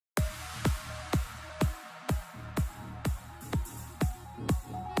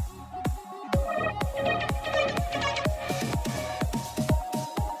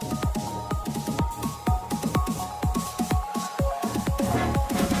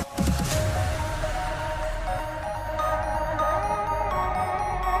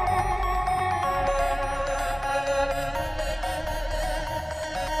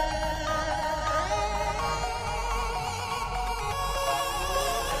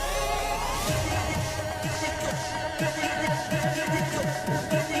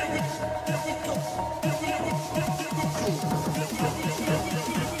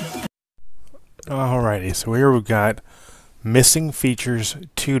Alrighty, so here we've got Missing Features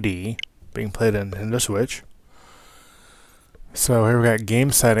 2D being played on Nintendo Switch. So here we got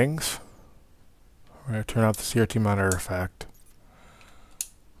game settings. We're going to turn off the CRT monitor effect.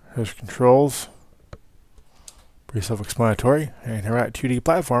 Here's controls. Pretty self-explanatory. And here we're at 2D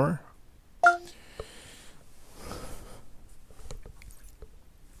platformer.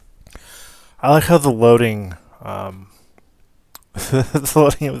 I like how the loading, the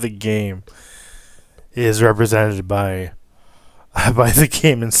loading of the game is represented by the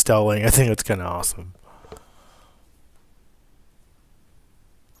game installing. I think that's kind of awesome.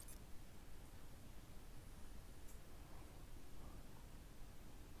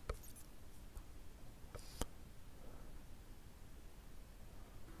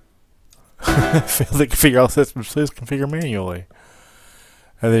 Failed to configure all systems. Please configure manually.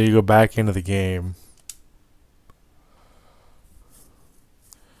 And then you go back into the game.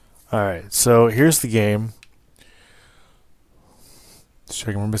 Alright, so here's the game. Let's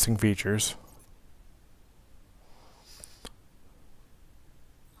check for missing features.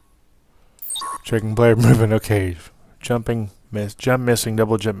 Checking player movement. Okay. Jumping, jump missing,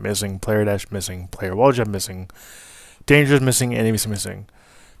 double jump missing, player dash missing, player wall jump missing, dangers missing, enemies missing.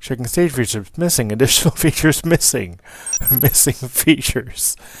 Checking stage features missing, additional features missing, missing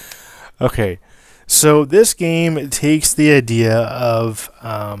features. Okay, so this game takes the idea of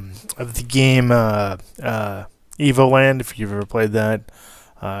the game Evoland. If you've ever played that,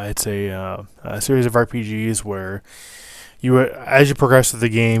 it's a series of RPGs where you, as you progress through the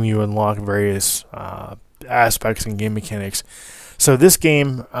game, you unlock various aspects and game mechanics. So this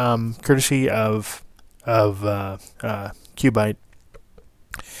game, courtesy of Qbyte,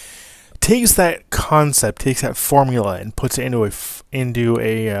 takes that concept, takes that formula, and puts it into a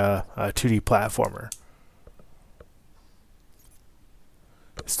 2D platformer.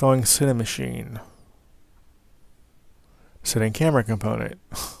 Installing Cinemachine. Setting camera component.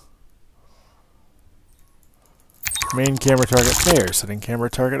 Main camera target there. Setting camera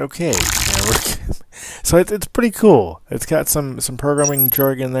target OK. So it's pretty cool. It's got some programming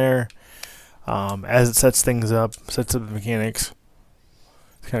jargon there. As it sets things up, sets up the mechanics.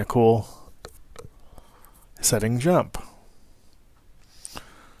 It's kind of cool. Setting jump.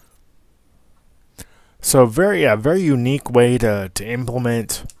 So very unique way to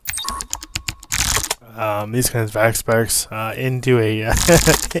implement these kinds of aspects into a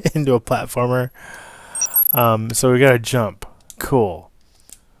into a platformer. So we got a jump. Cool.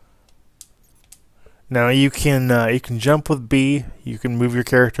 Now you can jump with B. You can move your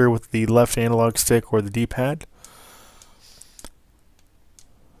character with the left analog stick or the D-pad.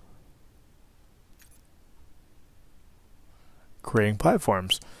 Creating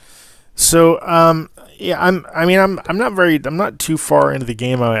platforms. So yeah, I'm not too far into the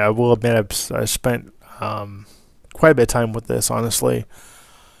game. I will admit I spent quite a bit of time with this, honestly,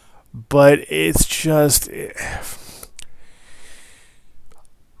 but it's just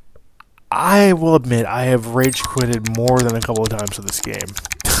I will admit I have rage quitted more than a couple of times with this game.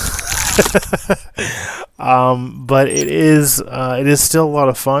 But it is still a lot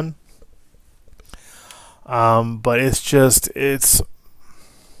of fun. But it's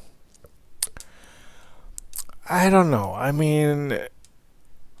I don't know. I mean,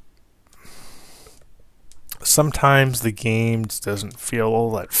 sometimes the game just doesn't feel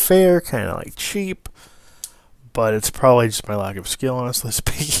all that fair, kind of like cheap, but it's probably just my lack of skill, honestly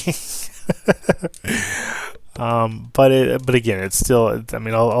speaking. But again, it's still, I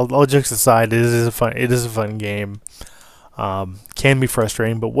mean, all jokes aside, it is a fun game. Can be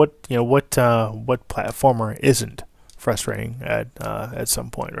frustrating, but what platformer isn't frustrating at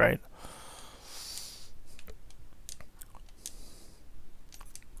some point, right?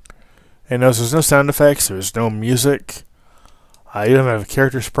 And notice there's no sound effects, there's no music. You don't have a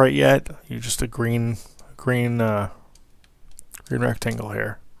character sprite yet. You're just a green rectangle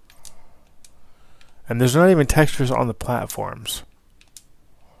here. And there's not even textures on the platforms.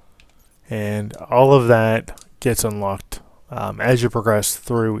 And all of that gets unlocked as you progress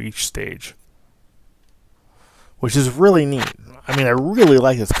through each stage, which is really neat. I mean, I really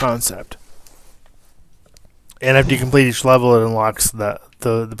like this concept. And after you complete each level, it unlocks the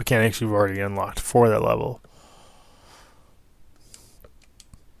mechanics you've already unlocked for that level.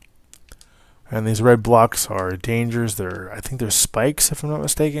 And these red blocks are dangers. I think they're spikes, if I'm not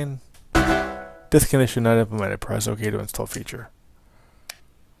mistaken. Death condition not implemented. Press OK to install feature.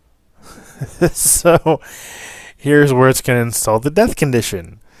 So here's where it's going to install the death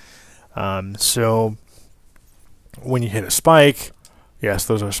condition. So when you hit a spike, yes,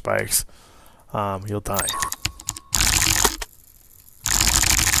 those are spikes, you'll die.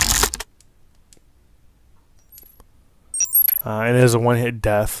 And it is a one-hit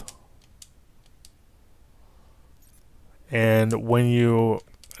death. And when you...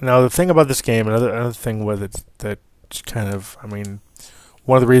 Now, the thing about this game, another thing with it that kind of... I mean,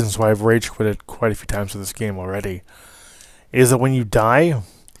 one of the reasons why I've rage quitted quite a few times with this game already is that when you die,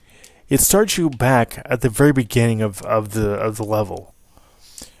 it starts you back at the very beginning of the level.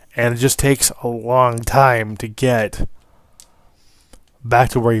 And it just takes a long time to get back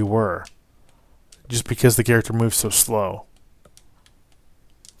to where you were, just because the character moves so slow.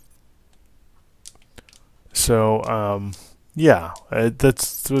 So yeah,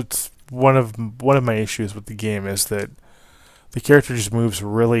 that's one of my issues with the game, is that the character just moves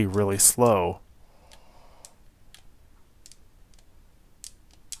really, really slow.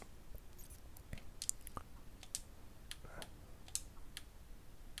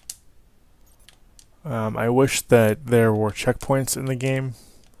 I wish that there were checkpoints in the game,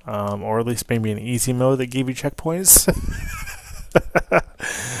 or at least maybe an easy mode that gave you checkpoints.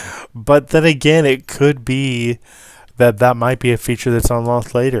 But then again, it could be that might be a feature that's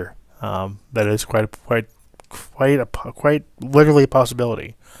unlocked later. That is quite literally a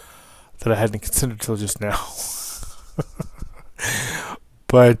possibility that I hadn't considered till just now.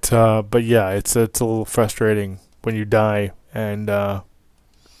 But yeah, it's a little frustrating when you die and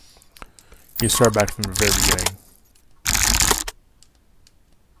you start back from the very beginning.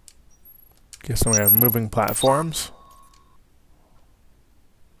 Okay, so we have moving platforms.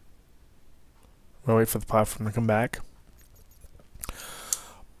 We'll wait for the platform to come back.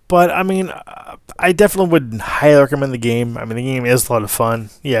 But, I mean, I definitely would highly recommend the game. I mean, the game is a lot of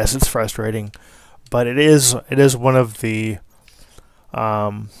fun. Yes, it's frustrating. But it is one of the...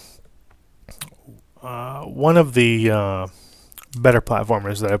 better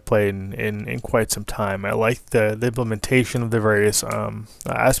platformers that I've played in quite some time. I like the implementation of the various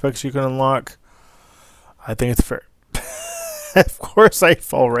aspects you can unlock. I think it's fair. Of course, I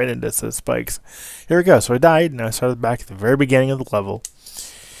fall right into the spikes. Here we go. So I died, and I started back at the very beginning of the level.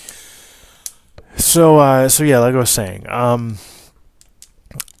 So yeah, like I was saying,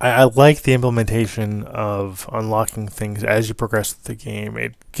 I like the implementation of unlocking things as you progress through the game.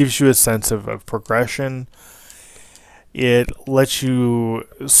 It gives you a sense of progression. It lets you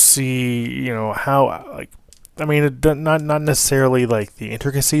see, you know, how, like, I mean, not necessarily like the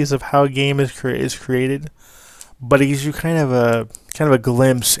intricacies of how a game is created, but it gives you kind of a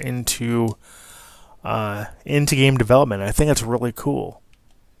glimpse into game development. I think it's really cool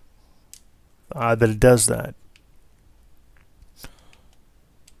that it does that.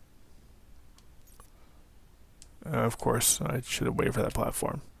 Of course, I should have waited for that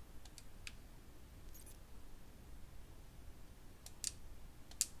platform.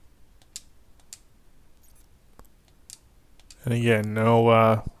 And again,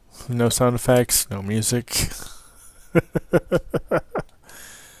 no sound effects, no music.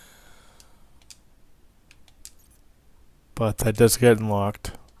 But that does get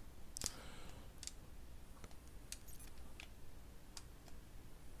unlocked.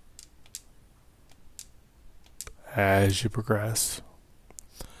 As you progress.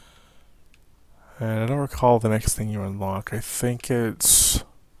 And I don't recall the next thing you unlock. I think it's...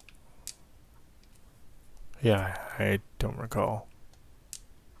 Yeah, I don't recall.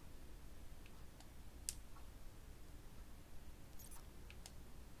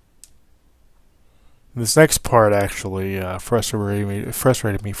 This next part actually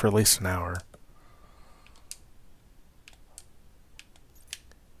frustrated me for at least an hour.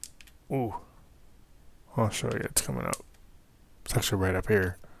 Ooh. I'll show you, it's coming up. It's actually right up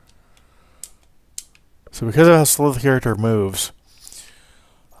here. So because of how slow the character moves,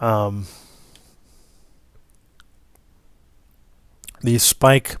 these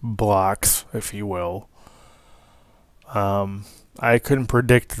spike blocks, if you will, I couldn't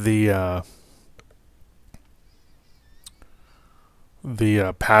predict the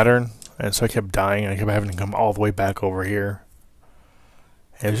pattern, and so I kept dying, and I kept having to come all the way back over here.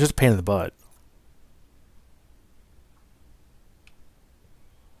 And it was just a pain in the butt.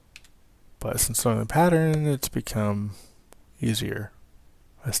 But since knowing the pattern, it's become easier.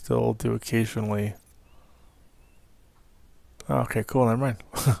 I still do occasionally... Okay, cool, never mind.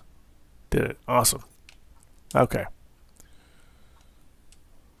 Did it. Awesome. Okay.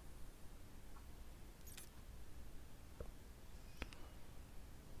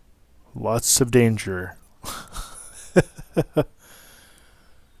 Lots of danger.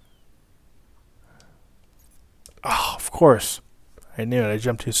 Oh, of course. I knew it. I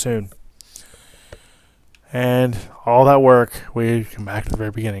jumped too soon. And all that work, we come back to the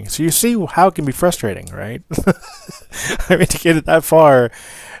very beginning. So you see how it can be frustrating, right? I mean, to get it that far,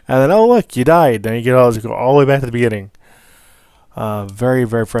 and then, oh, look, you died. Then you go all the way back to the beginning. Very,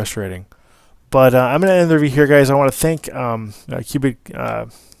 very frustrating. But I'm going to end the review here, guys. I want to thank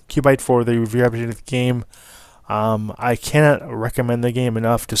Cubite for the review opportunity of the game. I cannot recommend the game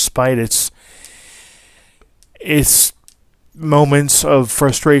enough, despite its moments of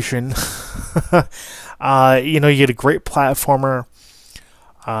frustration. You get a great platformer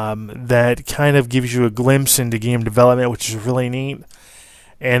that kind of gives you a glimpse into game development, which is really neat,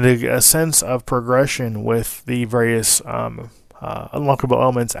 and a sense of progression with the various unlockable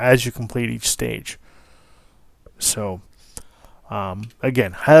elements as you complete each stage. So,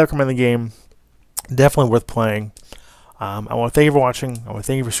 again, highly recommend the game. Definitely worth playing. I want to thank you for watching. I want to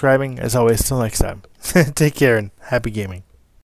thank you for subscribing. As always, till next time. Take care and happy gaming.